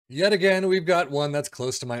Yet again, we've got one that's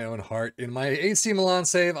close to my own heart. In my AC Milan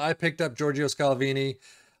save, I picked up Giorgio Scalvini,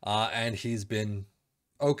 and he's been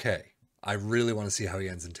okay. I really want to see how he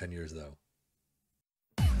ends in 10 years, though.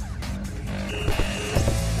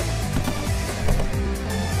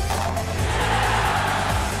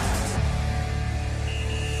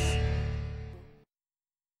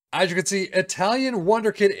 As you can see, Italian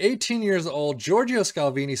wonder kid, 18 years old, Giorgio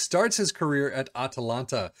Scalvini starts his career at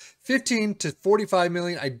Atalanta. 15 to 45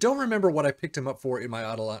 million. I don't remember what I picked him up for in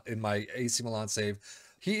my AC Milan save.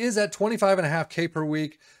 He is at 25.5K per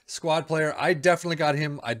week. Squad player. I definitely got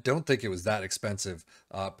him. I don't think it was that expensive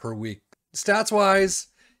per week. Stats wise,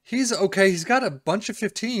 he's okay. He's got a bunch of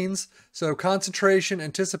 15s. So concentration,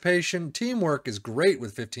 anticipation, teamwork is great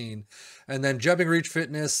with 15. And then jumping reach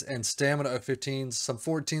fitness and stamina of 15s, some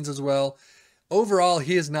 14s as well. Overall,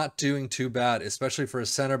 he is not doing too bad, especially for a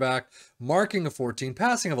center back. Marking of 14,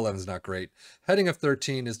 passing of 11 is not great. Heading of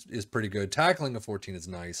 13 is pretty good. Tackling of 14 is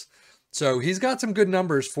nice. So he's got some good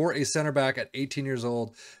numbers for a center back at 18 years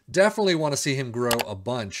old. Definitely want to see him grow a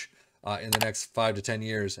bunch in the next 5 to 10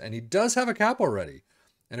 years. And he does have a cap already.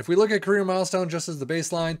 And if we look at career milestone just as the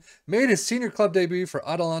baseline, made his senior club debut for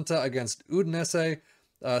Atalanta against Udinese,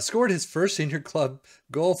 scored his first senior club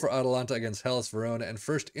goal for Atalanta against Hellas Verona, and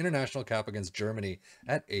first international cap against Germany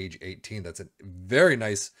at age 18. That's a very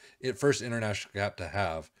nice first international cap to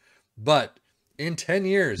have. But in 10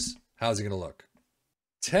 years, how's he going to look?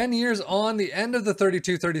 10 years on, the end of the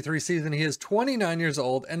 32-33 season, he is 29 years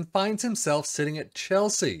old and finds himself sitting at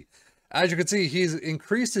Chelsea. As you can see, he's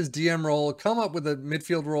increased his DM role, come up with a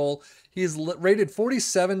midfield role. He's rated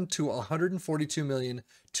 47 to 142 million,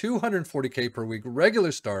 240K per week,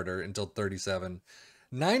 regular starter until 37,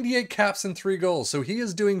 98 caps and 3 goals. So he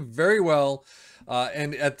is doing very well.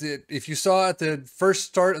 And if you saw at the first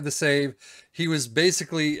start of the save, he was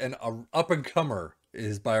basically an up-and-comer,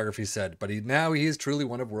 his biography said. But now he is truly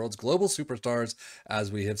one of world's global superstars,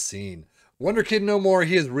 as we have seen. Wonder Kid no more.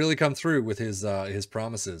 He has really come through with his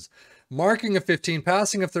promises. Marking of 15,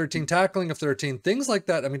 passing of 13, tackling of 13, things like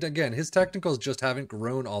that. I mean, again, his technicals just haven't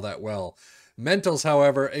grown all that well. Mentals,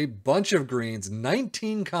 however, a bunch of greens,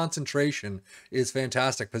 19 concentration is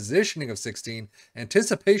fantastic. Positioning of 16,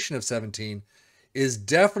 anticipation of 17 is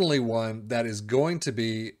definitely one that is going to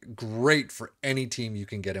be great for any team you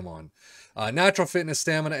can get him on. Natural fitness,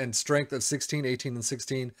 stamina, and strength of 16, 18, and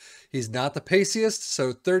 16. He's not the paciest,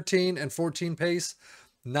 so 13 and 14 pace,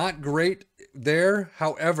 not great there.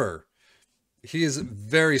 However, he is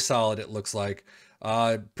very solid, it looks like.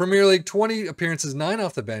 Premier League, 20 appearances, 9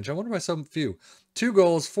 off the bench. I wonder why so few. 2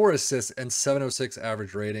 goals, 4 assists, and 706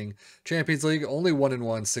 average rating. Champions League, only 1-1,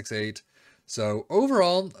 6-8. So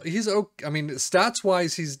overall, he's okay. I mean,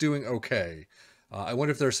 stats-wise, he's doing okay. I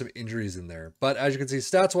wonder if there's some injuries in there. But as you can see,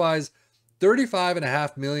 stats-wise,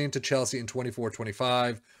 35.5 million to Chelsea in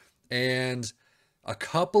 24-25. And a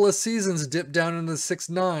couple of seasons dipped down into the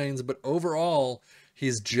 6-9s, but overall,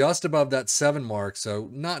 he's just above that 7 mark, so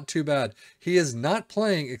not too bad. He is not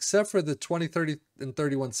playing, except for the 20,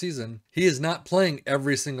 31 season, he is not playing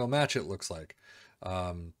every single match, it looks like.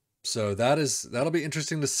 So that'll be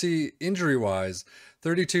interesting to see injury-wise.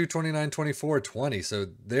 32, 29, 24, 20. So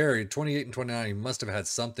there, 28 and 29, he must have had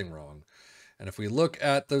something wrong. And if we look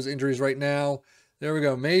at those injuries right now, there we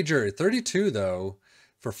go. Major, 32 though,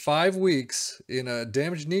 for 5 weeks in a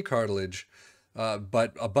damaged knee cartilage.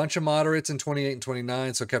 But a bunch of moderates in 28 and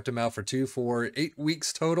 29, so kept him out for 2, 4, 8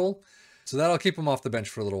 weeks total. So that'll keep him off the bench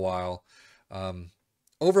for a little while.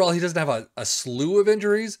 Overall, he doesn't have a slew of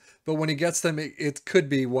injuries, but when he gets them, it could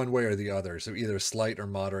be one way or the other. So either slight or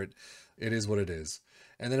moderate. It is what it is.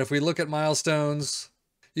 And then if we look at milestones,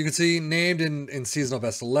 you can see named in seasonal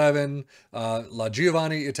best 11, La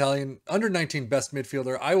Giovanni, Italian under 19 best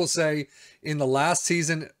midfielder. I will say in the last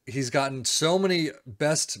season, he's gotten so many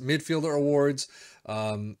best midfielder awards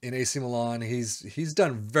in AC Milan. He's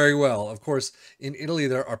done very well. Of course, in Italy,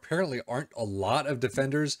 there apparently aren't a lot of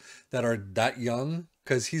defenders that are that young,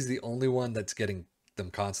 because he's the only one that's getting them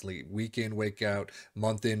constantly, week in, week out,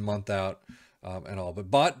 month in, month out, and all. But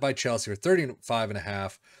bought by Chelsea for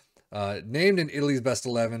 35.5. Named in Italy's best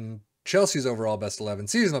 11, Chelsea's overall best 11,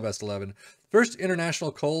 seasonal best 11. First international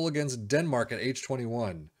goal against Denmark at age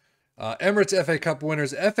 21. Emirates FA Cup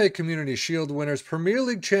winners, FA Community Shield winners, Premier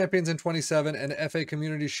League champions in 27, and FA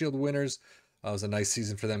Community Shield winners. That was a nice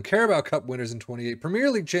season for them. Carabao Cup winners in 28. Premier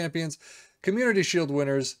League champions, Community Shield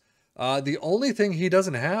winners. The only thing he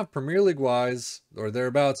doesn't have Premier League wise or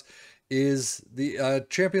thereabouts is the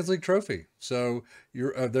Champions League trophy. So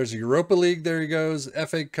there's a Europa League, there he goes,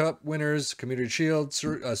 FA Cup winners, Community Shield,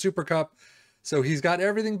 Super Cup. So he's got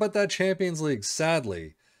everything but that Champions League,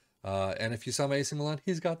 sadly. And if you saw my AC Milan,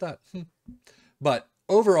 he's got that. But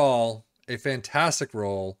overall, a fantastic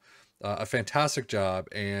role, a fantastic job,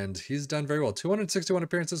 and he's done very well. 261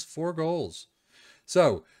 appearances, 4 goals.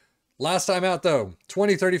 So, last time out though,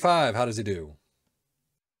 2035, how does he do?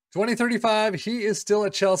 2035, he is still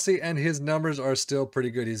at Chelsea, and his numbers are still pretty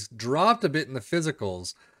good. He's dropped a bit in the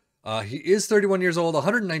physicals. He is 31 years old,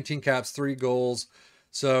 119 caps, 3 goals.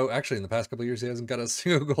 So actually, in the past couple of years, he hasn't got a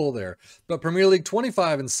single goal there. But Premier League,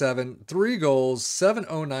 25-7, 3 goals,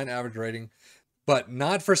 709 average rating, but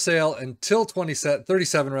not for sale until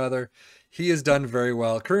 37 rather. He has done very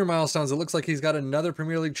well. Career milestones, it looks like he's got another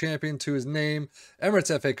Premier League champion to his name,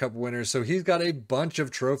 Emirates FA Cup winner. So he's got a bunch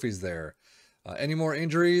of trophies there. Any more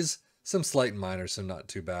injuries? Some slight and minor, so not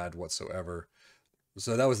too bad whatsoever.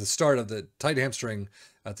 So that was the start of the tight hamstring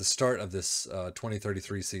at the start of this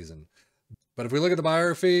 2033 season. But if we look at the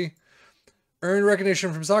biography, earned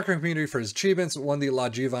recognition from soccer community for his achievements, won the La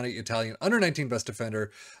Giovanni Italian Under-19 Best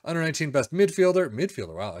Defender, Under-19 Best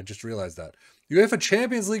Midfielder, wow, I just realized that. UEFA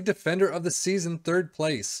Champions League Defender of the Season, 3rd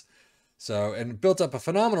place. So, and built up a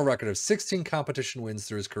phenomenal record of 16 competition wins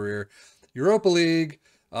through his career. Europa League,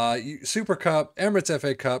 Super Cup, Emirates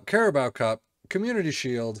FA Cup, Carabao Cup, Community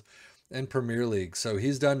Shield, and Premier League. So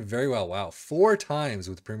he's done very well. Wow, 4 times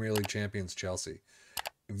with Premier League champions Chelsea.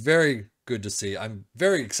 Very good to see. I'm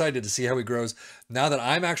very excited to see how he grows. Now that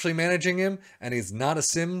I'm actually managing him and he's not a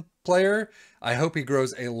sim player, I hope he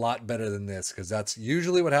grows a lot better than this, because that's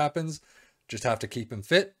usually what happens. Just have to keep him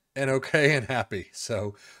fit and okay and happy.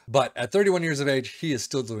 So, but at 31 years of age, he is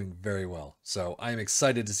still doing very well. So I'm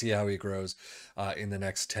excited to see how he grows in the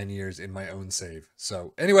next 10 years in my own save.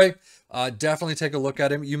 So anyway, definitely take a look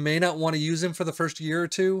at him. You may not want to use him for the first year or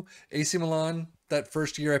two. AC Milan, that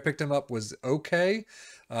first year I picked him up was okay.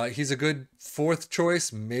 He's a good 4th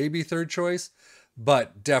choice, maybe 3rd choice,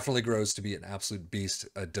 but definitely grows to be an absolute beast,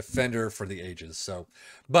 a defender for the ages. So,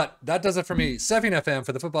 but that does it for me, Sefin FM,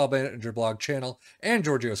 for the Football Manager blog channel, and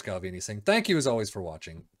Giorgio Scalvini saying thank you as always for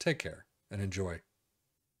watching. Take care and enjoy.